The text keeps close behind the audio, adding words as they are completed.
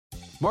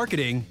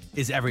Marketing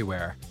is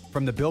everywhere.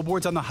 From the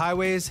billboards on the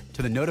highways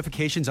to the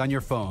notifications on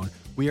your phone,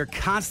 we are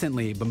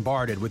constantly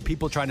bombarded with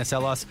people trying to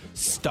sell us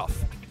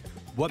stuff.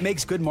 What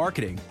makes good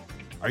marketing?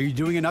 Are you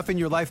doing enough in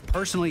your life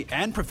personally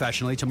and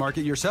professionally to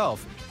market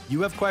yourself?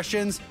 You have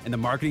questions, and the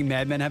Marketing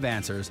Madmen have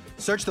answers.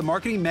 Search the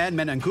Marketing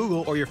Madmen on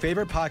Google or your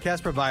favorite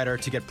podcast provider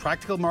to get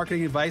practical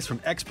marketing advice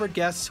from expert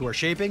guests who are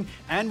shaping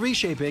and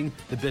reshaping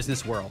the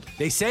business world.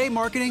 They say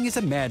marketing is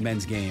a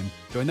madmen's game.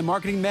 Join the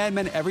Marketing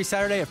Madmen every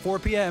Saturday at 4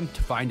 p.m.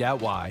 to find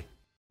out why.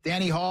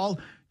 Danny Hall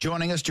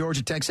joining us,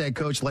 Georgia Tech's head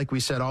coach. Like we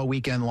said, all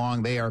weekend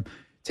long, they are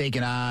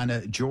taking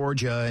on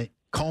Georgia,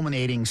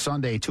 culminating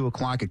Sunday, 2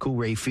 o'clock at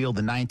Coolray Field,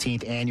 the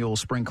 19th annual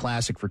Spring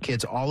Classic for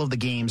kids. All of the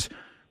games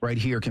right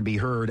here can be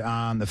heard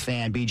on the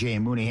Fan. BJ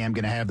and Mooneyham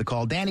going to have the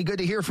call. Danny, good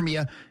to hear from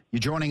you. You're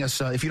joining us.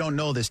 If you don't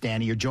know this,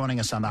 Danny, you're joining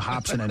us on the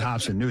Hobson and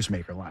Hobson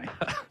Newsmaker line.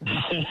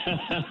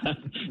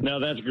 No,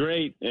 that's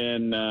great.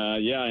 And,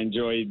 I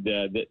enjoyed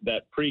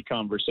that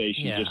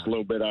pre-conversation just a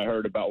little bit. I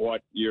heard about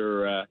what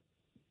your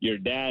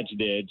dads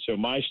did. So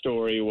my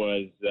story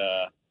was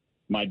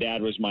my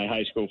dad was my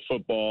high school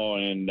football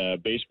and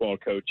baseball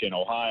coach in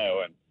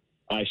Ohio, and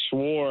I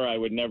swore I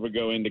would never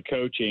go into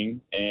coaching,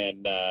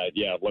 and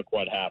look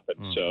what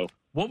happened. So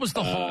what was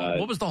the Hall?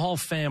 What was the Hall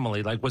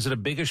family like? Was it a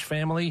biggish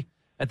family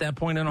at that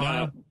point in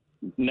Ohio?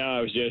 No,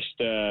 it was just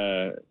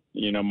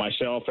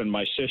myself and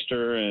my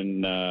sister,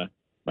 and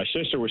my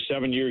sister was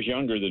 7 years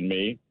younger than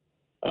me,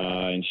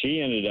 and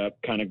she ended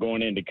up kind of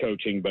going into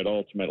coaching, but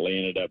ultimately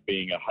ended up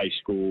being a high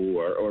school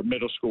or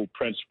middle school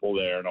principal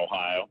there in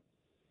Ohio.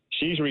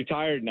 She's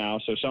retired now,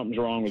 so something's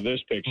wrong with this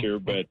picture.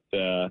 But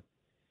it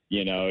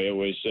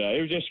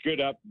was just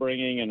good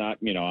upbringing, and I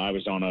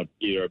was on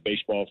either a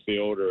baseball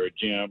field or a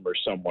gym or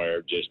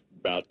somewhere just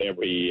about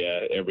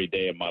every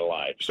day of my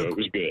life. So it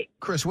was good.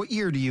 Chris, what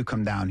year do you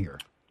come down here?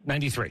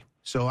 93.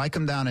 So I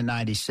come down in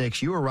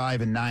 96. You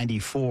arrive in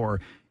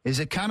 94. Is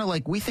it kind of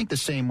like we think the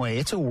same way?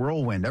 It's a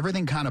whirlwind.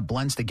 Everything kind of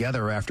blends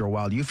together after a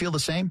while. Do you feel the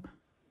same?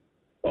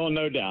 Oh,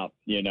 no doubt.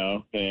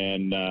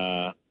 And.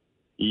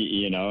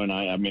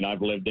 And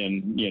I've lived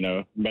in,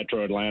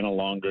 Metro Atlanta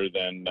longer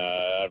than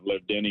I've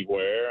lived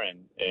anywhere.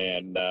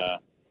 And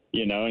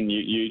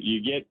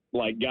you get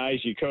like guys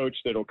you coach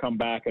that'll come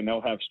back and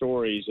they'll have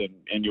stories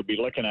and you'll be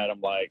looking at them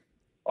like,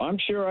 I'm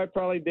sure I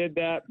probably did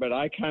that, but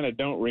I kind of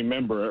don't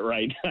remember it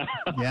right now.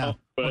 Yeah.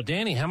 Well,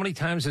 Danny, how many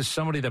times has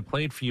somebody that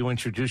played for you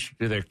introduced you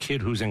to their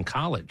kid who's in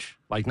college?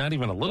 Like not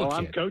even a little kid.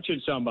 I'm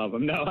coaching some of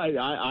them. No,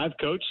 I've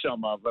coached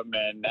some of them.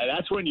 And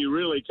that's when you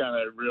really kind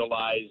of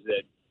realize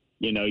that,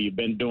 you've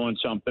been doing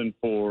something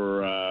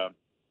for a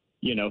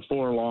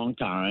long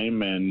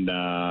time. And,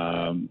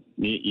 and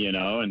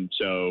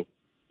so,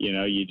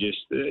 you just,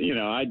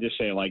 I just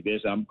say it like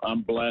this.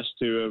 I'm blessed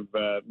to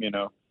have,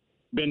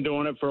 been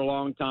doing it for a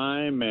long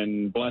time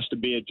and blessed to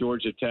be at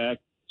Georgia Tech.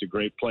 It's a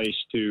great place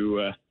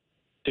to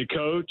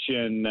coach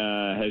and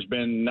has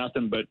been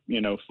nothing but,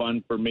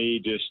 fun for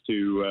me just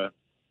to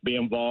be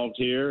involved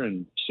here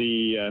and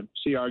see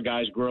our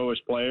guys grow as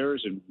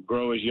players and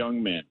grow as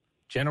young men.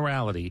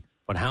 Generality.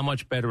 But how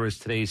much better is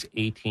today's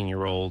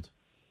 18-year-old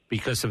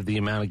because of the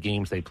amount of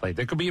games they play?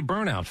 There could be a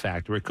burnout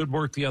factor. It could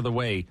work the other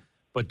way.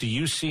 But do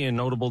you see a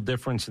notable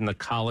difference in the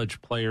college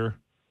player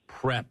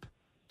prep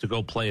to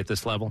go play at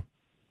this level?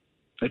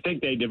 I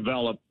think they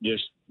develop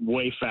just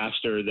way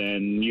faster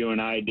than you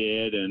and I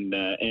did, and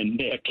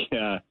Nick.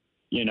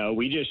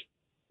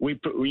 We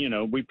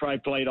probably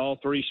played all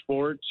three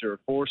sports or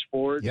four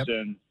sports, yep.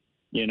 And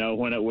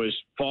when it was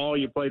fall,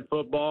 you played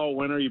football.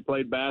 Winter, you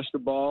played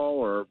basketball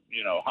or,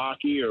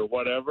 hockey or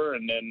whatever.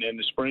 And then in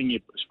the spring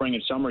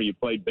and summer, you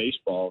played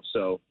baseball.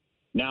 So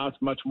now it's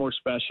much more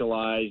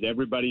specialized.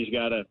 Everybody's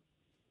got a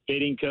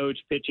hitting coach,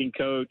 pitching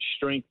coach,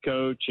 strength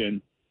coach.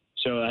 And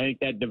so I think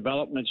that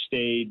development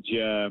stage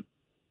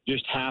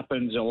just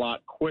happens a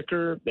lot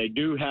quicker. They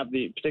do have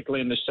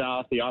particularly in the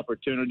South, the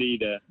opportunity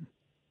to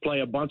play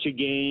a bunch of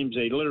games.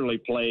 They literally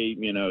play,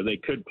 they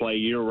could play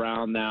year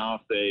round now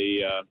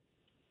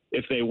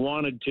if they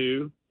wanted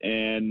to.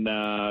 And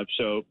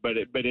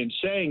but in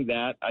saying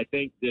that, I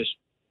think this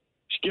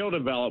skill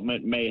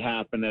development may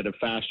happen at a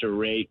faster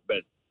rate,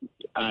 but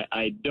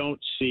I don't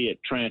see it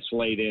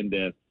translate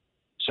into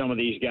some of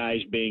these guys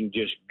being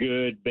just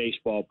good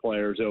baseball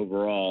players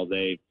overall.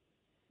 They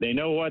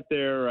know what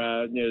their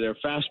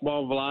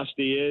fastball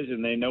velocity is,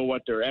 and they know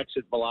what their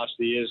exit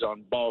velocity is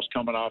on balls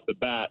coming off the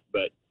bat,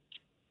 but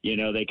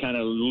they kind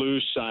of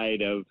lose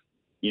sight of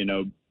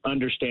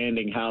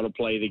understanding how to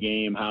play the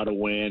game, how to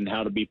win,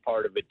 how to be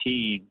part of a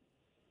team.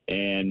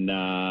 And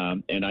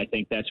I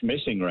think that's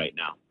missing right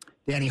now.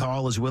 Danny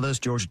Hall is with us,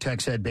 Georgia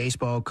Tech's head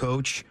baseball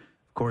coach.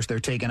 Of course, they're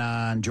taking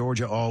on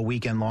Georgia all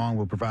weekend long.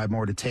 We'll provide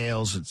more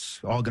details.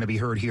 It's all going to be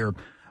heard here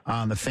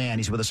on the Fan.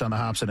 He's with us on the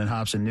Hobson and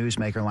Hobson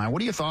Newsmaker line.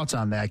 What are your thoughts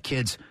on that,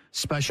 kids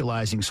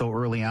specializing so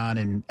early on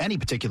in any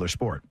particular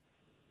sport?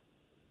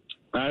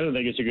 I don't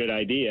think it's a good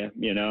idea,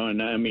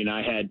 and I mean,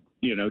 I had,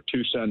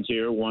 two sons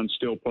here, one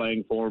still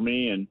playing for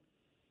me, and,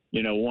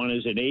 one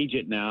is an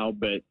agent now,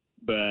 but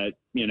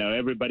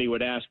everybody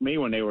would ask me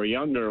when they were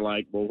younger,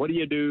 like, well, what do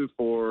you do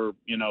for,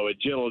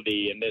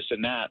 agility and this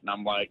and that? And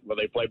I'm like, well,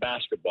 they play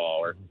basketball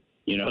or,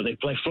 they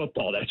play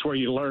football. That's where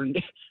you learn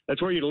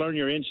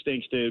your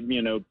instincts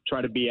to,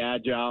 try to be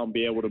agile and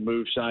be able to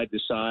move side to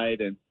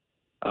side. And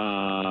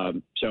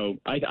so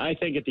I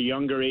think at the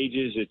younger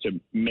ages, it's a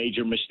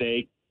major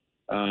mistake.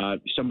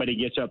 Somebody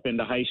gets up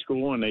into high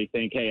school and they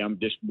think, hey, I'm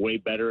just way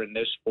better in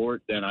this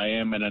sport than I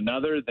am in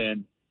another,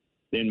 then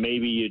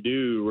maybe you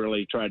do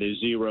really try to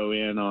zero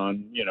in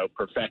on,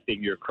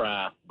 perfecting your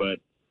craft. But,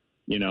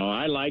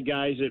 I like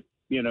guys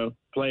that,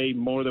 play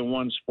more than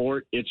one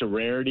sport. It's a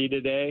rarity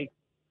today.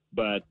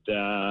 But,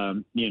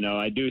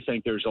 I do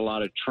think there's a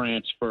lot of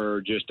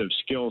transfer just of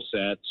skill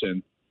sets.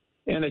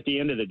 And at the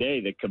end of the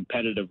day, the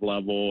competitive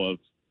level of,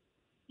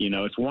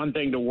 it's one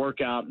thing to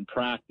work out and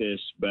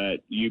practice, but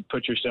you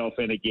put yourself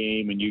in a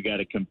game and you got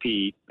to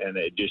compete, and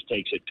it just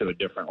takes it to a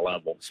different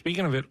level.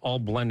 Speaking of it all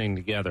blending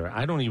together,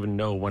 I don't even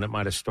know when it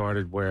might have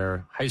started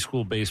where high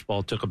school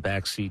baseball took a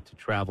backseat to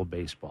travel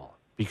baseball,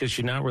 because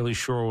you're not really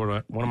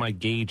sure what am I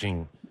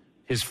gauging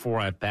his 4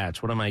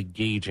 at-bats? What am I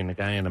gauging a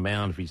guy on the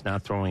mound if he's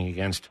not throwing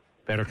against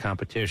better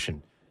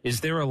competition?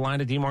 Is there a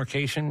line of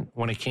demarcation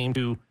when it came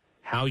to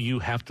how you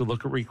have to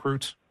look at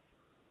recruits?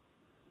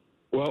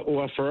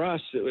 Well, for us,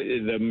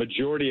 the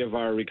majority of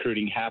our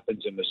recruiting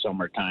happens in the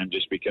summertime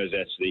just because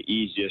that's the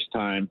easiest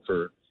time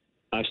for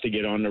us to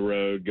get on the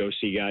road, go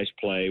see guys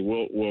play.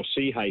 We'll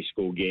see high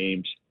school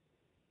games,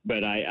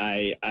 but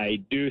I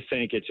do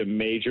think it's a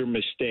major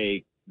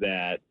mistake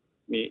that,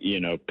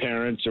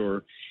 parents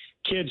or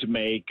kids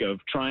make of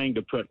trying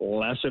to put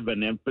less of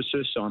an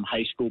emphasis on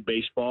high school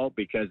baseball,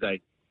 because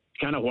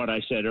kind of what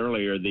I said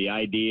earlier, the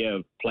idea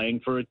of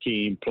playing for a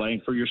team,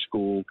 playing for your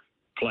school,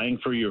 playing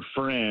for your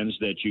friends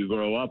that you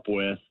grow up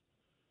with.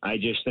 I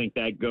just think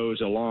that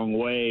goes a long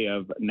way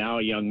of now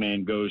a young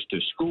man goes to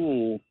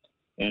school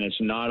and it's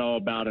not all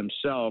about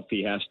himself.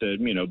 He has to,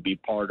 be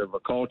part of a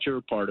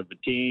culture, part of a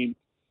team.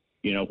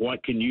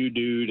 What can you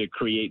do to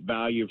create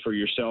value for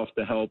yourself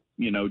to help,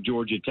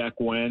 Georgia Tech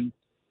win?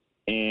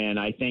 And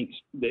I think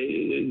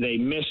they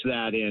miss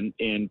that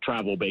in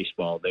travel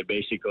baseball. They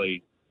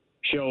basically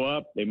show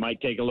up, they might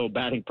take a little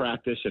batting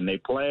practice and they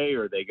play,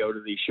 or they go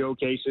to these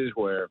showcases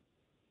where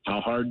how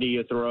hard do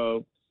you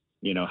throw?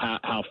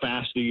 How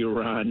fast do you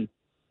run?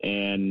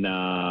 And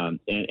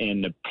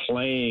the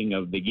playing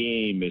of the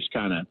game is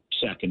kind of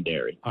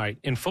secondary. All right.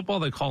 In football,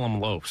 they call them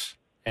loafs.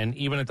 And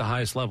even at the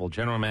highest level,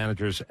 general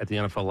managers at the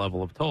NFL level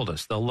have told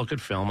us they'll look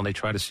at film and they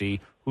try to see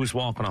who's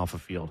walking off a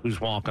field,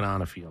 who's walking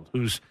on a field,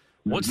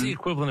 what's the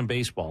equivalent in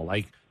baseball?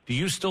 Like, do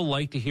you still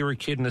like to hear a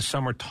kid in the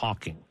summer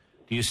talking?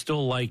 Do you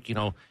still like,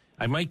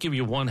 I might give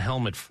you one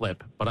helmet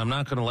flip, but I'm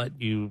not going to let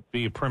you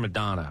be a prima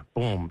donna.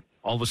 Boom.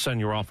 All of a sudden,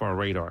 you're off our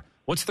radar.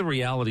 What's the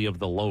reality of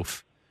the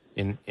loaf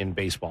in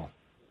baseball?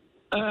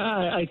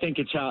 I think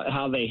it's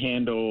how they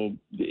handle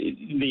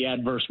the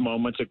adverse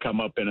moments that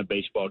come up in a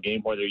baseball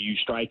game. Whether you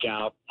strike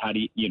out, how do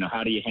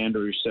you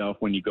handle yourself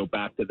when you go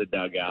back to the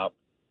dugout?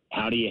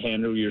 How do you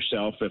handle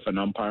yourself if an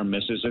umpire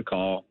misses a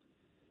call?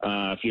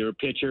 If you're a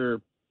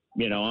pitcher,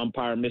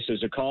 umpire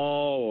misses a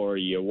call, or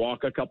you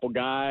walk a couple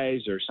guys,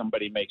 or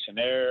somebody makes an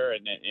error,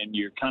 and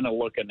you're kind of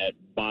looking at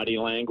body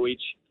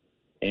language.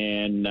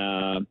 And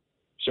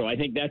so I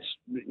think that's,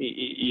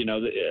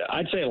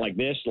 I'd say it like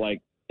this,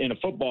 like in a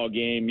football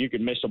game, you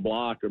could miss a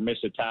block or miss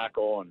a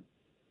tackle and,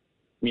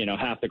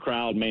 half the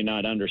crowd may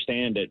not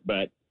understand it.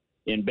 But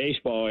in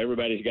baseball,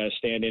 everybody's got to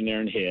stand in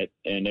there and hit,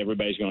 and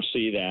everybody's going to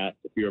see that.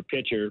 If you're a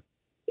pitcher,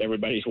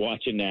 everybody's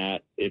watching that.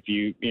 If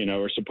you,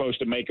 are supposed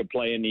to make a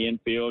play in the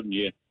infield and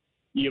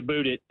you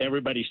boot it,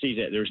 everybody sees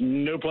it. There's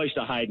no place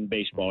to hide in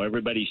baseball.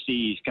 Everybody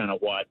sees kind of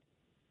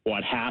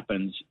what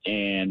happens.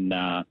 And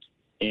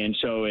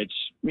so it's,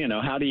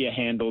 how do you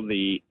handle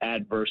the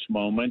adverse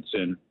moments?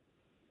 And,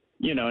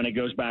 and it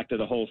goes back to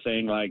the whole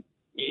thing, like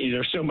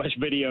there's so much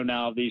video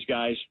now of these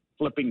guys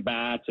flipping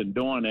bats and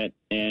doing it.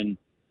 And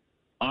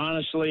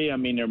honestly, I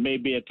mean, there may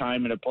be a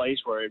time and a place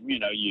where,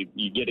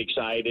 you get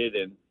excited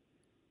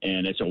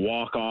and it's a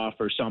walk-off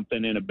or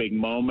something in a big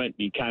moment.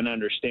 You kind of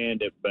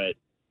understand it, but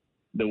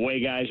the way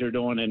guys are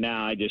doing it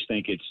now, I just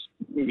think it's,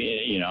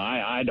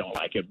 I don't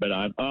like it, but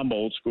I'm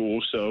old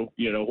school. So,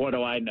 what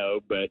do I know?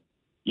 But,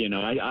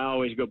 I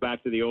always go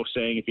back to the old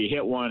saying, if you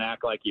hit one,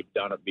 act like you've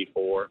done it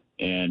before,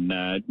 and,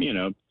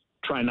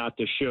 try not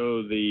to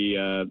show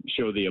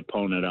the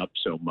opponent up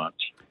so much.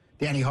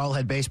 Danny Hall,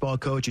 head baseball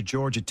coach at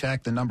Georgia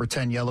Tech. The number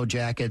 10 Yellow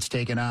Jackets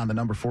taking on the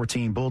number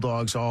 14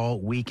 Bulldogs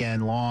all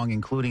weekend long,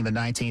 including the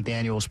 19th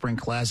annual Spring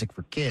Classic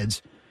for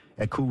Kids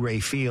at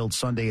Coolray Field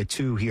Sunday at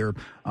 2 here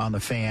on The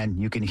Fan.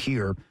 You can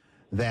hear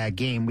that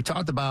game. We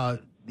talked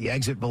about the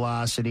exit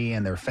velocity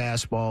and their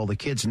fastball. The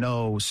kids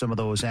know some of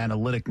those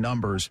analytic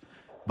numbers,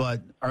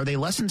 but are they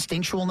less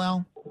instinctual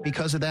now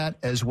because of that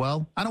as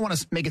well? I don't want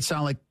to make it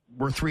sound like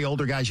we're three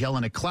older guys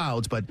yelling at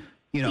clouds, but,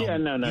 you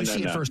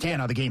see it firsthand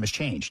how the game has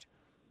changed.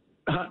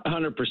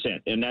 100%.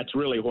 And that's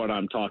really what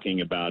I'm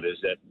talking about, is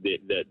that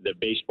the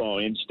baseball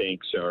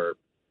instincts are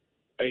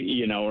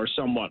are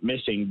somewhat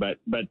missing, but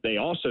they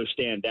also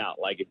stand out.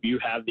 Like if you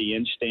have the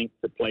instinct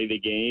to play the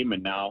game,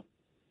 and now,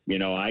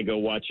 I go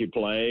watch you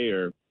play,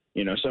 or,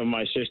 some of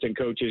my assistant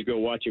coaches go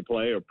watch you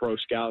play, or pro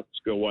scouts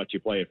go watch you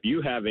play. If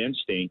you have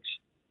instincts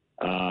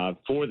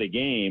for the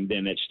game,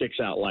 then it sticks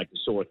out like a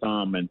sore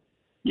thumb. And,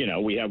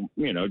 we have,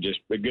 just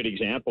a good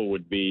example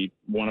would be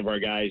one of our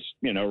guys,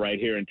 right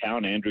here in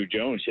town, Andrew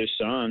Jones, his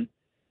son.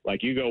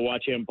 Like you go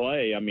watch him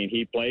play. I mean,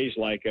 he plays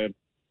like a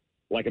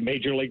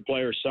major league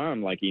player's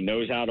son. Like he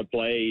knows how to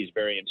play. He's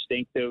very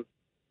instinctive,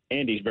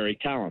 and he's very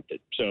talented.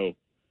 So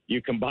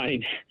you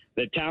combine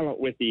the talent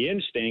with the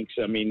instincts.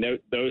 I mean,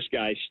 those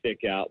guys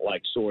stick out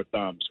like sore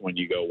thumbs when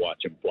you go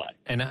watch them play.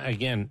 And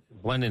again,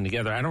 blending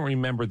together, I don't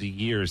remember the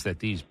years that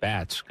these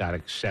bats got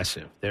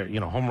excessive. They're,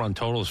 home run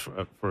totals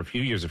for a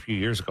few years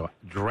ago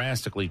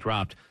drastically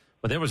dropped.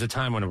 But there was a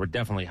time when there were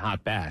definitely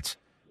hot bats.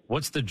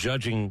 What's the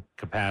judging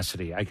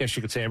capacity? I guess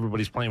you could say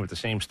everybody's playing with the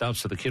same stuff.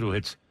 So the kid who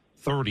hits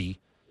 30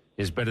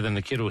 is better than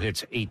the kid who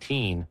hits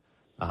 18.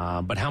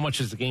 But how much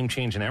has the game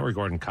changed in that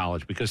regard in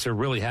college? Because there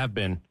really have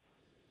been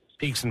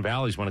peaks and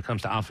valleys when it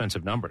comes to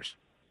offensive numbers.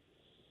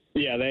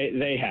 Yeah,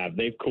 they have.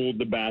 They've cooled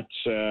the bats,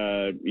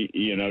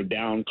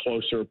 down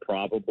closer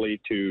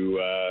probably to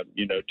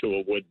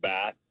a wood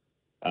bat.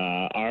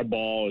 Our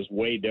ball is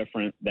way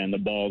different than the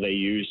ball they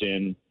use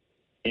in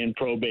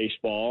pro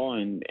baseball,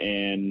 and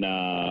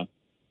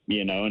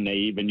they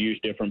even use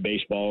different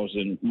baseballs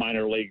in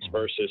minor leagues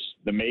versus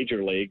the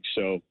major leagues.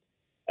 So,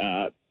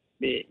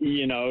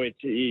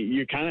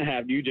 you kind of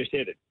have, you just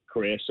hit it,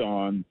 Chris,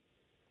 on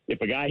if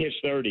a guy hits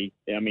 30,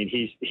 I mean,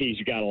 he's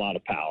got a lot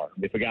of power.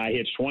 If a guy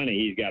hits 20,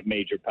 he's got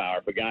major power.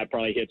 If a guy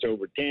probably hits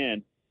over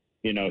 10,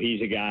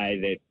 he's a guy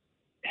that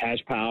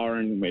has power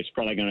and is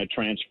probably going to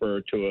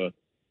transfer to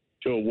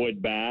a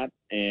wood bat.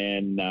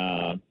 And,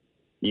 and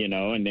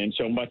then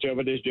so much of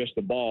it is just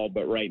the ball.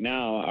 But right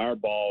now, our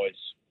ball is,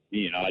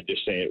 I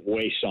just say it,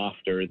 way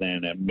softer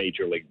than a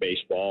Major League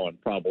Baseball and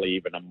probably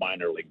even a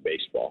minor league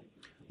baseball.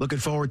 Looking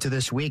forward to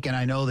this week, and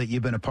I know that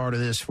you've been a part of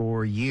this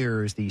for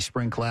years, the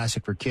Spring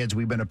Classic for Kids.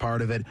 We've been a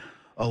part of it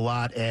a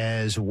lot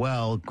as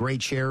well. Great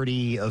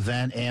charity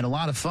event and a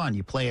lot of fun.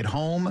 You play at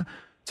home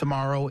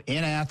tomorrow,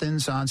 in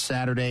Athens on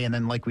Saturday, and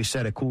then, like we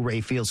said, at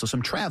Coolray Field. So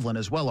some traveling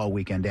as well all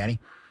weekend, Danny.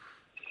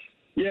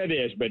 Yeah, it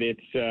is, but it's,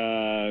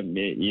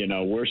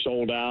 we're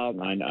sold out.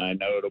 I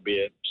know it'll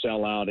be a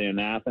sellout in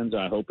Athens.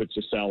 I hope it's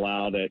a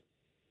sellout at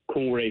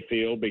Coolray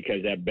Field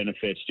because that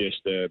benefits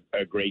just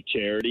a great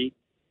charity.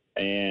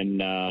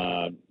 And,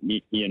 and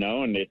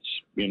it's,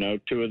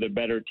 two of the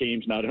better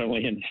teams, not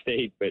only in the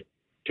state, but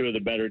two of the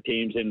better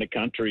teams in the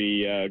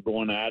country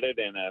going at it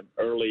in an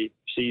early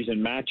season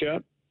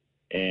matchup.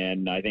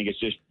 And I think it's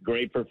just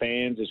great for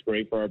fans. It's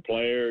great for our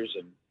players.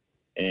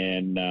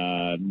 And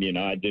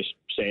I just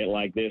say it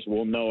like this.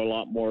 We'll know a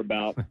lot more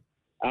about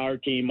our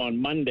team on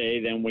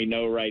Monday than we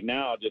know right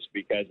now, just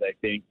because I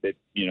think that,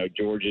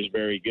 Georgia's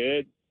very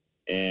good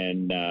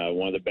and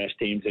one of the best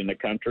teams in the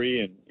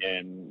country.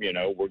 And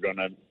we're going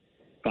to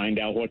find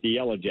out what the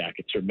Yellow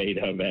Jackets are made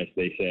of, as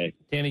they say.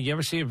 Danny, you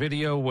ever see a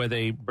video where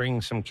they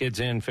bring some kids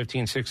in,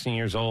 15, 16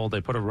 years old,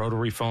 they put a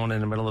rotary phone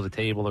in the middle of the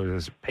table, or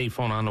there's a pay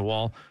phone on the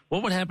wall?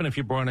 What would happen if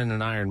you brought in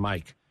an iron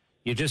mic?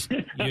 You just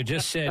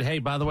said, hey,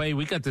 by the way,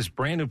 we got this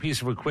brand new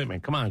piece of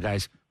equipment. Come on,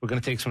 guys. We're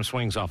going to take some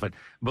swings off it.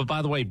 But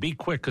by the way, be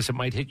quick because it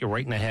might hit you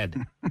right in the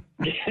head.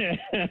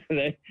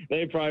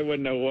 They probably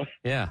wouldn't know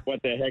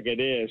what the heck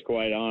it is,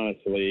 quite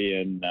honestly.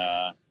 And,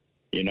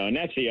 and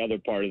that's the other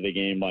part of the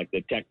game. Like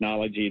the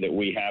technology that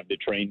we have to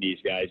train these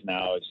guys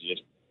now is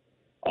just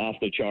off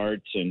the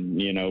charts. And,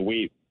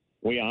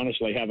 we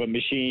honestly have a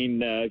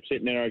machine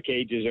sitting in our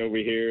cages over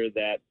here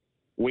that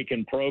we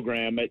can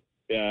program it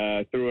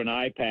through an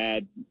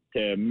iPad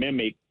to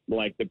mimic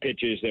like the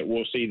pitches that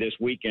we'll see this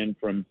weekend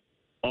from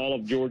all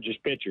of Georgia's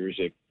pitchers.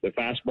 If the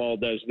fastball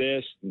does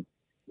this,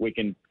 we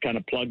can kind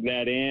of plug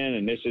that in,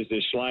 and this is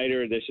his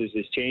slider, this is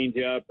his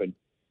changeup, and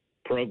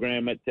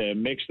program it to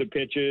mix the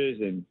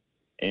pitches.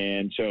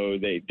 And so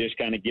they just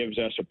kind of gives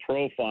us a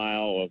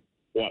profile of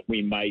what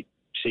we might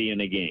see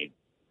in a game.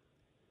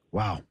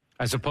 Wow.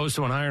 As opposed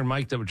to an iron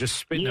mic that would just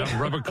spitting out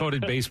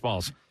rubber-coated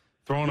baseballs,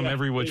 throwing them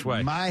every which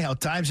way. My, how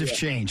times have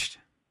changed.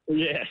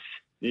 Yes,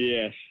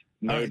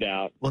 no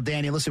doubt. Well,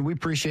 Danny, listen, we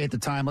appreciate the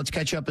time. Let's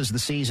catch up as the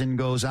season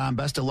goes on.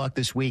 Best of luck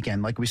this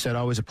weekend. Like we said,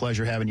 always a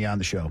pleasure having you on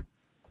the show.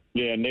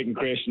 Yeah, Nick and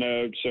Chris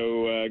know,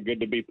 so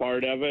good to be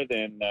part of it,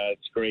 and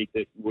it's great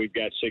that we've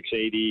got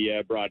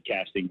 680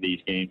 broadcasting these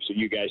games. So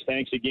you guys,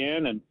 thanks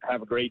again, and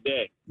have a great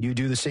day. You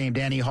do the same.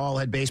 Danny Hall,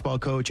 head baseball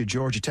coach at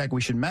Georgia Tech.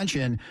 We should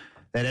mention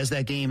that as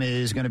that game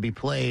is going to be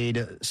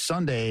played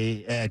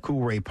Sunday at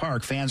Coolray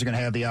Park, fans are going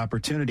to have the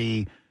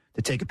opportunity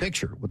to take a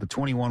picture with the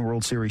 21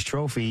 World Series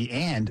trophy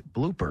and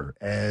blooper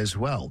as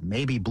well.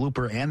 Maybe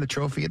blooper and the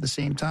trophy at the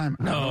same time.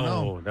 I don't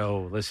know.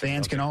 No. Listen,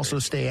 fans can also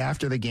stay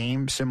after the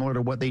game, similar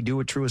to what they do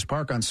at Truist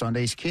Park on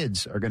Sundays.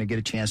 Kids are going to get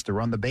a chance to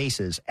run the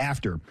bases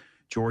after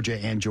Georgia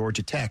and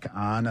Georgia Tech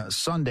on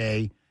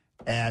Sunday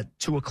at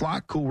 2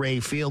 o'clock.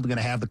 Coolray Field going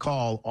to have the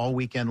call all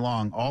weekend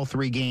long. All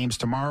three games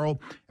tomorrow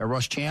at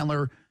Rush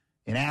Chandler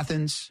in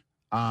Athens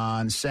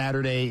on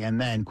Saturday, and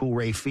then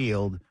Coolray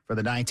Field for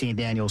the 19th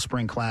Annual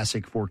Spring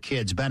Classic for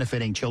Kids,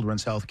 benefiting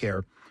Children's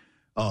Healthcare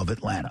of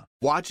Atlanta.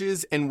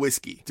 Watches and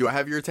whiskey. Do I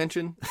have your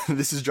attention?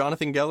 This is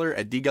Jonathan Geller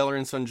at D.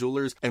 Geller & Son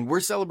Jewelers, and we're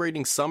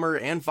celebrating summer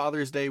and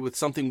Father's Day with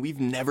something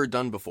we've never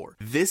done before.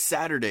 This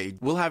Saturday,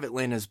 we'll have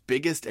Atlanta's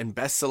biggest and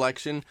best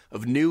selection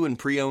of new and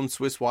pre-owned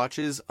Swiss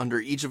watches under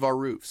each of our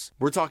roofs.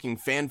 We're talking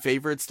fan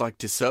favorites like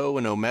Tissot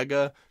and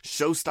Omega,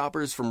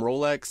 showstoppers from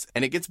Rolex,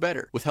 and it gets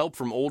better. With help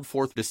from Old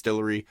Fourth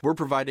Distillery, we're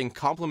providing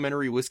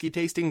complimentary whiskey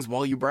tastings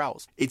while you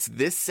browse. It's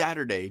this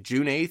Saturday,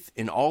 June 8th,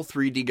 in all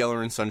 3 D.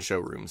 Geller & Son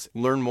showrooms.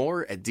 Learn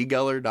more at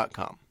dgeller.com.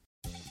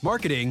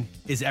 Marketing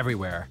is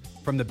everywhere.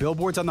 From the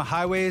billboards on the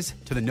highways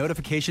to the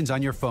notifications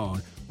on your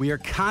phone, we are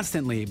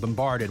constantly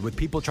bombarded with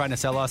people trying to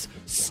sell us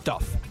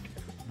stuff.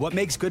 What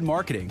makes good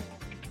marketing?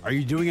 Are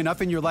you doing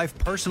enough in your life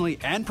personally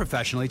and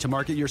professionally to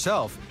market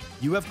yourself?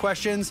 You have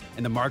questions,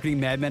 and the Marketing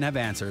Madmen have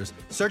answers.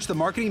 Search the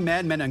Marketing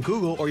Madmen on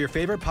Google or your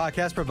favorite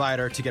podcast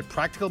provider to get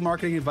practical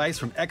marketing advice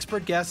from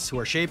expert guests who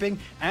are shaping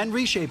and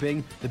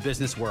reshaping the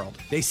business world.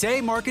 They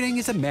say marketing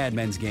is a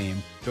madman's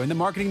game. Join the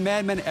Marketing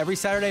Madmen every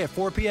Saturday at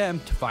 4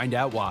 p.m. to find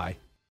out why.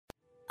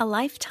 A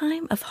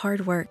lifetime of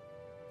hard work,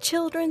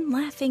 children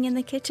laughing in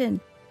the kitchen,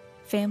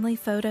 family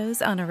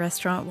photos on a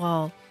restaurant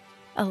wall,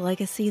 a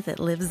legacy that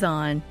lives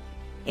on.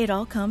 It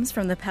all comes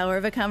from the power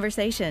of a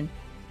conversation,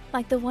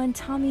 like the one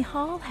Tommy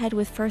Hall had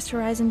with First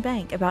Horizon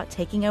Bank about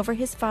taking over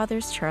his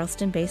father's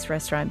Charleston-based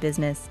restaurant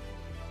business.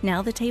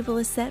 Now the table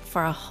is set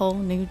for a whole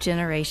new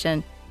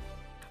generation.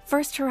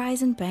 First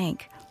Horizon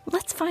Bank.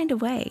 Let's find a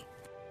way.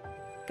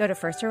 Go to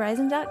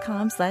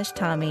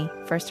firsthorizon.com/Tommy.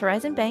 First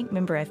Horizon Bank,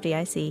 member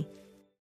FDIC.